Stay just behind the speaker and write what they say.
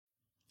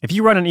If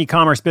you run an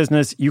e-commerce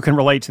business, you can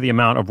relate to the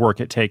amount of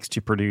work it takes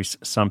to produce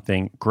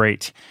something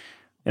great.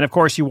 And of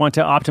course, you want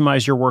to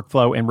optimize your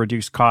workflow and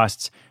reduce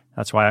costs.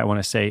 That's why I want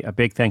to say a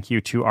big thank you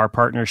to our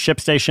partner,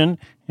 ShipStation,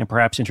 and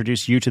perhaps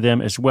introduce you to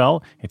them as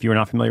well. If you're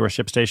not familiar with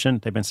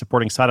ShipStation, they've been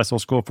supporting Side Hustle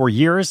School for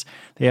years.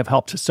 They have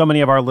helped so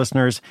many of our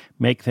listeners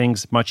make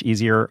things much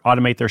easier,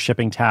 automate their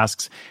shipping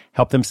tasks,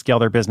 help them scale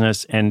their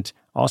business, and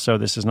also,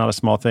 this is not a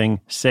small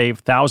thing, save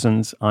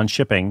thousands on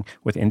shipping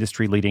with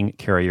industry-leading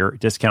carrier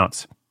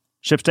discounts.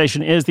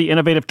 ShipStation is the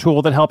innovative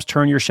tool that helps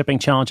turn your shipping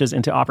challenges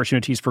into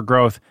opportunities for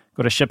growth.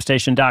 Go to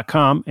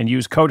ShipStation.com and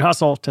use code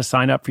HUSTLE to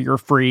sign up for your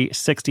free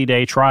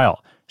 60-day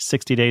trial.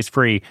 60 days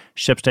free.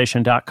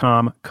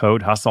 ShipStation.com,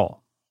 code HUSTLE.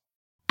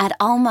 At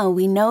Alma,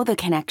 we know the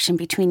connection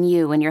between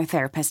you and your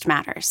therapist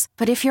matters.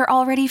 But if you're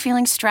already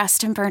feeling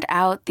stressed and burnt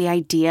out, the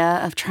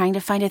idea of trying to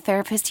find a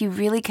therapist you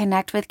really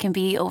connect with can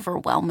be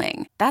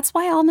overwhelming. That's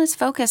why Alma's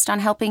focused on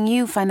helping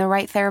you find the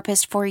right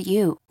therapist for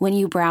you. When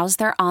you browse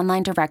their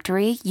online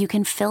directory, you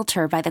can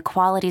filter by the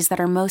qualities that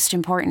are most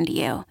important to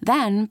you.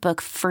 Then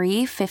book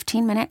free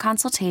 15-minute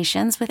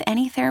consultations with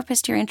any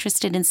therapist you're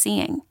interested in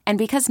seeing. And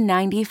because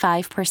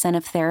 95%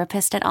 of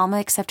therapists at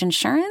Alma accept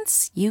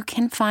insurance, you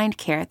can find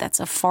care that's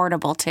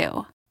affordable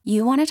too.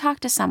 You want to talk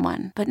to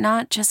someone, but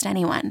not just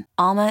anyone.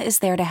 Alma is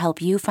there to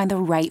help you find the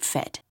right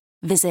fit.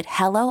 Visit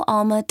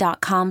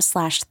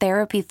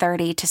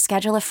helloalma.com/therapy30 to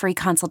schedule a free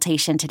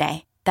consultation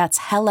today. That's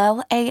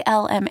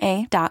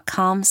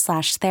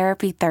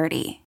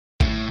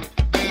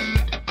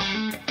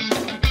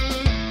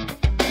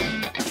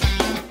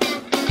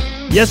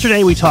helloalma.com/therapy30.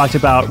 Yesterday, we talked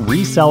about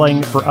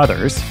reselling for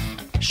others.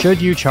 Should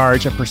you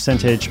charge a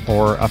percentage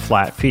or a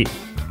flat fee?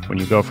 When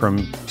you go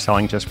from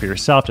selling just for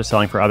yourself to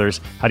selling for others,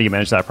 how do you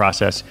manage that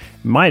process?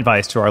 My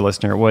advice to our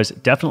listener was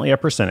definitely a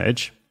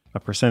percentage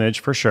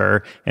for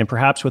sure, and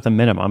perhaps with a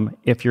minimum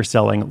if you're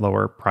selling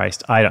lower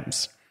priced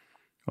items.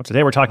 Well,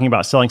 today we're talking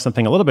about selling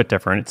something a little bit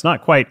different. It's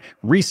not quite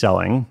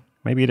reselling.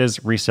 Maybe it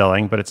is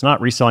reselling, but it's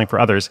not reselling for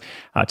others.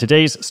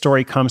 Today's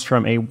story comes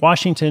from a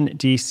Washington,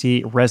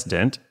 D.C.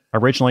 resident,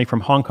 originally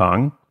from Hong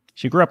Kong.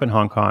 She grew up in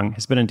Hong Kong,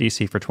 has been in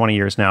DC for 20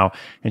 years now,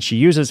 and she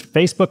uses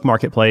Facebook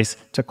Marketplace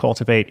to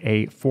cultivate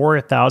a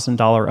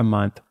 $4,000 a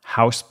month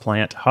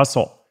houseplant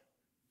hustle.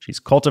 She's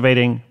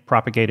cultivating,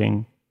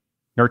 propagating,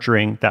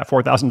 nurturing that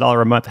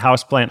 $4,000 a month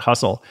houseplant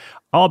hustle,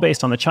 all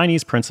based on the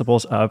Chinese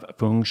principles of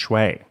feng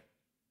shui.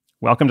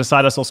 Welcome to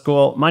Side Hustle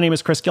School. My name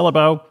is Chris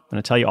Guillebeau. I'm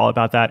going to tell you all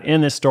about that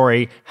in this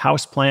story,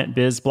 Houseplant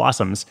Biz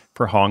Blossoms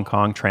for Hong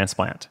Kong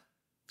Transplant.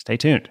 Stay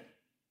tuned.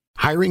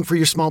 Hiring for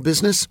your small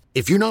business?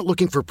 If you're not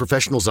looking for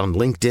professionals on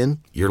LinkedIn,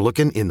 you're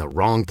looking in the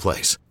wrong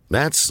place.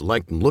 That's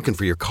like looking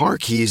for your car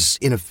keys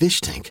in a fish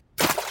tank.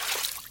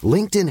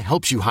 LinkedIn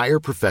helps you hire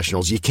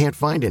professionals you can't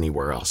find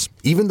anywhere else,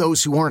 even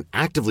those who aren't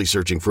actively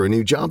searching for a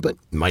new job but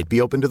might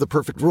be open to the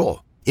perfect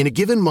role. In a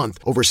given month,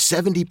 over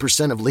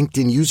 70% of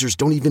LinkedIn users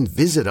don't even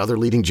visit other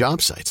leading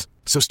job sites.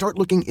 So start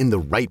looking in the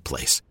right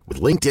place.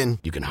 With LinkedIn,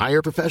 you can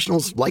hire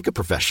professionals like a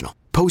professional.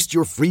 Post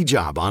your free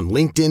job on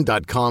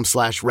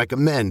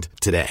linkedin.com/recommend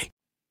today.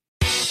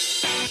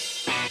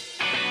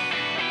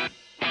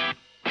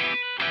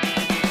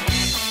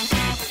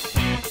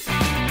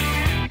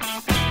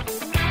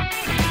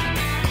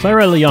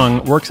 Clara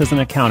Leung works as an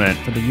accountant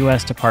for the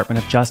U.S.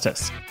 Department of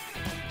Justice.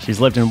 She's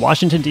lived in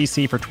Washington,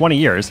 D.C. for 20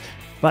 years,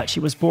 but she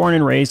was born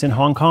and raised in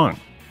Hong Kong.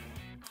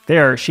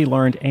 There, she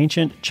learned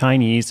ancient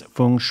Chinese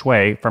feng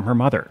shui from her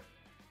mother.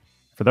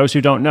 For those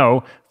who don't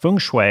know, feng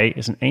shui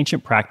is an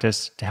ancient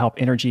practice to help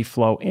energy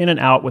flow in and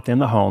out within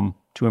the home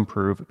to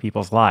improve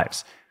people's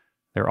lives.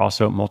 There are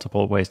also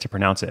multiple ways to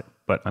pronounce it,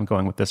 but I'm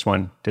going with this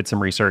one, did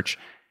some research.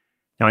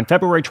 Now, in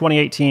February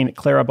 2018,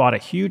 Clara bought a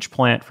huge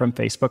plant from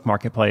Facebook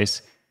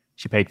Marketplace.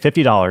 She paid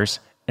 $50,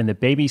 and the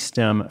baby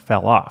stem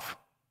fell off.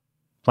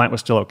 Plant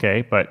was still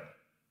okay, but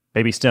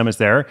baby stem is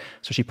there,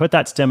 so she put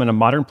that stem in a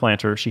modern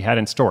planter she had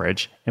in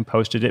storage and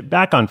posted it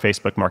back on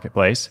Facebook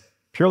Marketplace,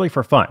 purely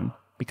for fun,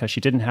 because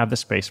she didn't have the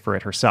space for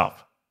it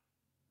herself.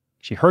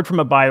 She heard from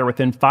a buyer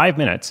within 5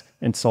 minutes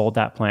and sold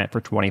that plant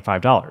for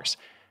 $25,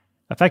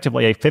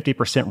 effectively a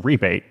 50%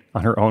 rebate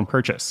on her own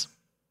purchase.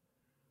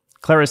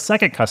 Clara's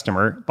second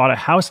customer bought a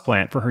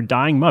houseplant for her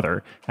dying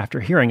mother after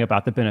hearing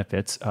about the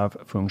benefits of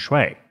feng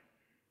shui.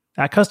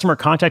 That customer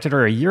contacted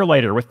her a year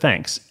later with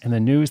thanks and the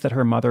news that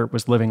her mother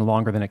was living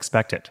longer than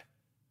expected.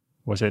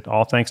 Was it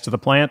all thanks to the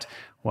plant?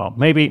 Well,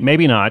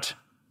 maybe not,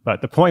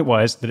 but the point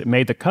was that it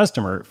made the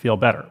customer feel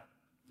better,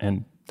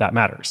 and that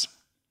matters.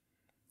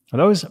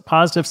 Those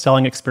positive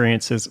selling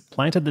experiences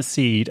planted the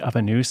seed of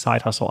a new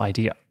side hustle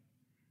idea.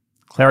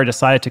 Clara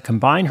decided to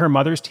combine her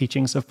mother's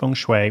teachings of feng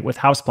shui with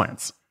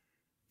houseplants.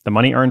 The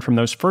money earned from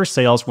those first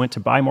sales went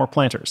to buy more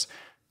planters,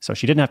 so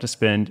she didn't have to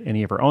spend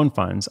any of her own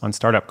funds on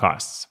startup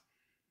costs.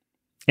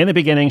 In the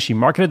beginning, she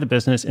marketed the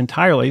business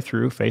entirely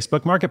through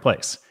Facebook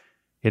Marketplace.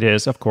 It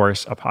is, of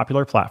course, a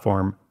popular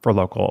platform for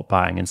local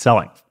buying and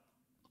selling.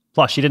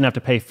 Plus, she didn't have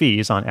to pay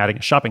fees on adding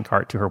a shopping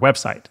cart to her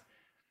website.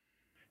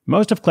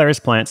 Most of Clara's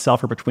plants sell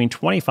for between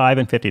 $25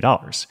 and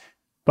 $50.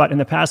 But in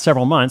the past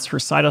several months, her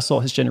side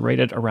hustle has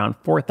generated around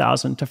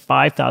 $4,000 to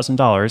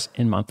 $5,000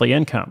 in monthly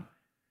income.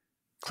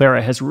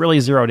 Clara has really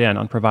zeroed in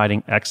on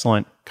providing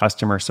excellent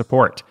customer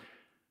support.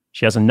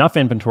 She has enough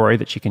inventory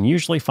that she can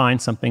usually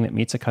find something that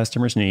meets a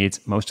customer's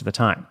needs most of the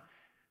time.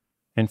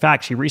 In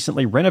fact, she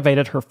recently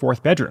renovated her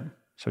 4th bedroom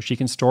so she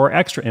can store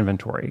extra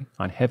inventory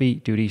on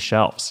heavy-duty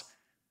shelves.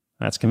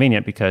 That's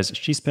convenient because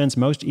she spends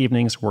most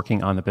evenings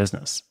working on the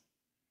business.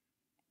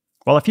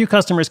 While a few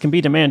customers can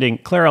be demanding,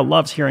 Clara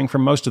loves hearing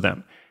from most of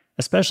them,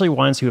 especially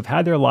ones who have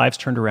had their lives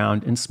turned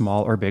around in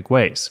small or big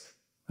ways.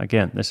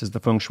 Again, this is the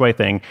feng shui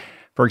thing.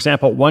 For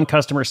example, one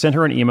customer sent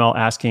her an email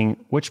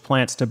asking which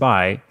plants to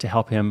buy to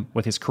help him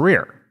with his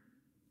career.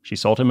 She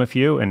sold him a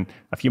few, and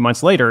a few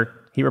months later,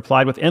 he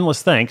replied with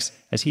endless thanks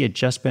as he had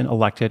just been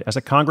elected as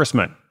a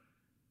congressman.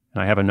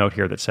 And I have a note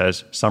here that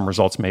says, some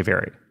results may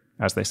vary,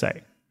 as they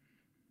say.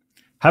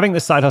 Having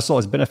this side hustle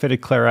has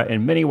benefited Clara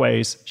in many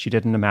ways she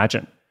didn't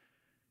imagine.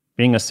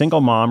 Being a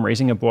single mom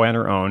raising a boy on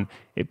her own,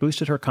 it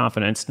boosted her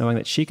confidence knowing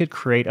that she could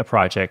create a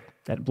project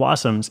that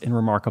blossoms in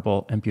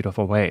remarkable and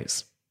beautiful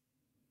ways.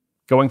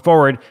 Going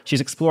forward,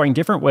 she's exploring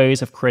different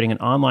ways of creating an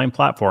online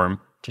platform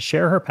to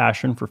share her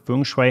passion for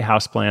feng shui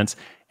houseplants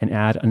and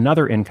add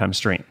another income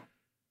stream.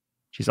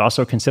 She's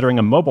also considering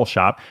a mobile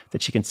shop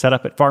that she can set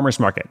up at farmers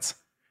markets.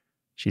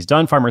 She's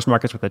done farmers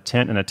markets with a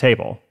tent and a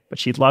table, but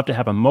she'd love to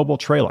have a mobile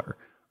trailer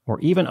or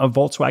even a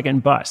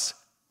Volkswagen bus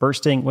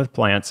bursting with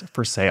plants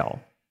for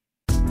sale.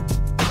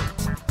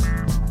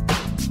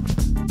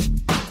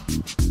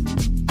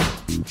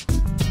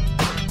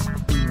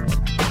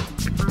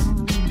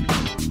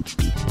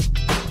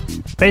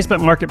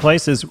 Facebook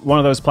Marketplace is one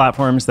of those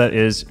platforms that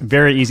is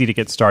very easy to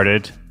get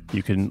started.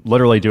 You can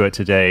literally do it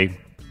today.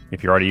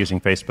 If you're already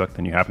using Facebook,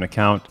 then you have an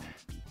account.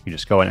 You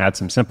just go and add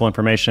some simple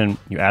information.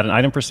 You add an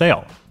item for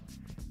sale.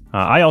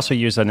 I also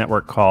use a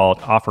network called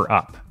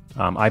OfferUp.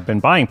 I've been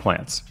buying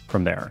plants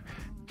from there.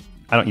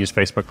 I don't use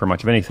Facebook for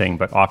much of anything,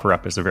 but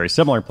OfferUp is a very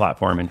similar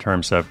platform in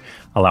terms of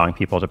allowing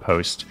people to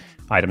post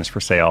items for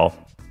sale.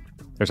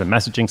 There's a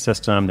messaging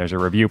system. There's a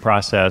review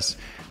process.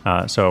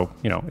 So,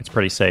 it's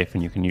pretty safe,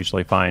 and you can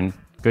usually find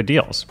good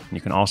deals.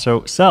 You can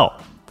also sell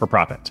for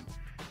profit.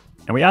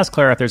 And we asked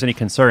Clara if there's any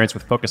concerns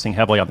with focusing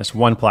heavily on this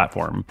one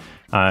platform.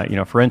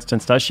 For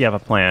instance, does she have a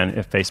plan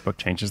if Facebook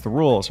changes the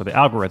rules or the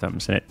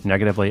algorithms and it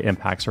negatively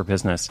impacts her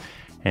business?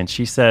 And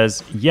she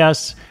says,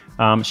 yes.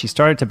 She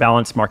started to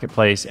balance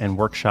marketplace and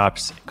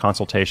workshops,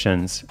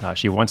 consultations.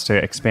 She wants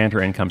to expand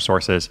her income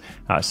sources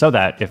so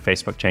that if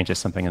Facebook changes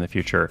something in the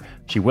future,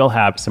 she will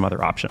have some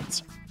other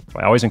options. So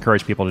I always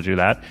encourage people to do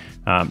that.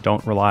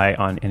 Don't rely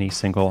on any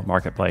single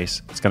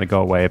marketplace. It's going to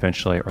go away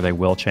eventually, or they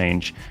will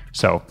change.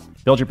 So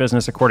build your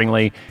business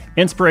accordingly.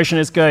 Inspiration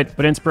is good,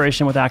 but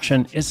inspiration with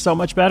action is so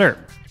much better.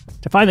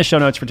 To find the show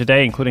notes for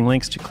today, including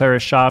links to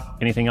Clara's shop,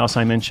 anything else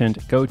I mentioned,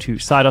 go to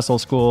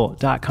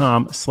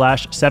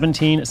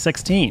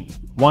sidehustleschool.com/1716,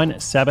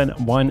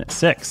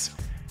 1716.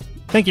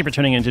 Thank you for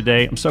tuning in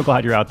today. I'm so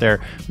glad you're out there.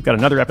 We've got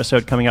another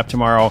episode coming up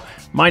tomorrow.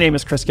 My name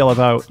is Chris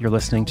Guillebeau. You're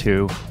listening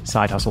to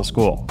Side Hustle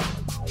School.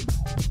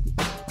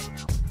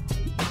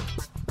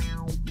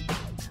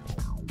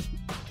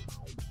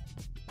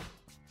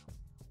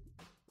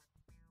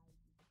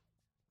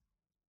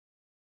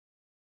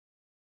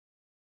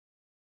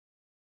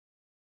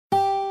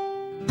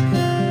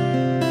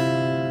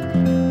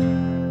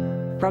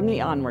 From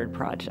the Onward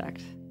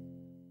Project.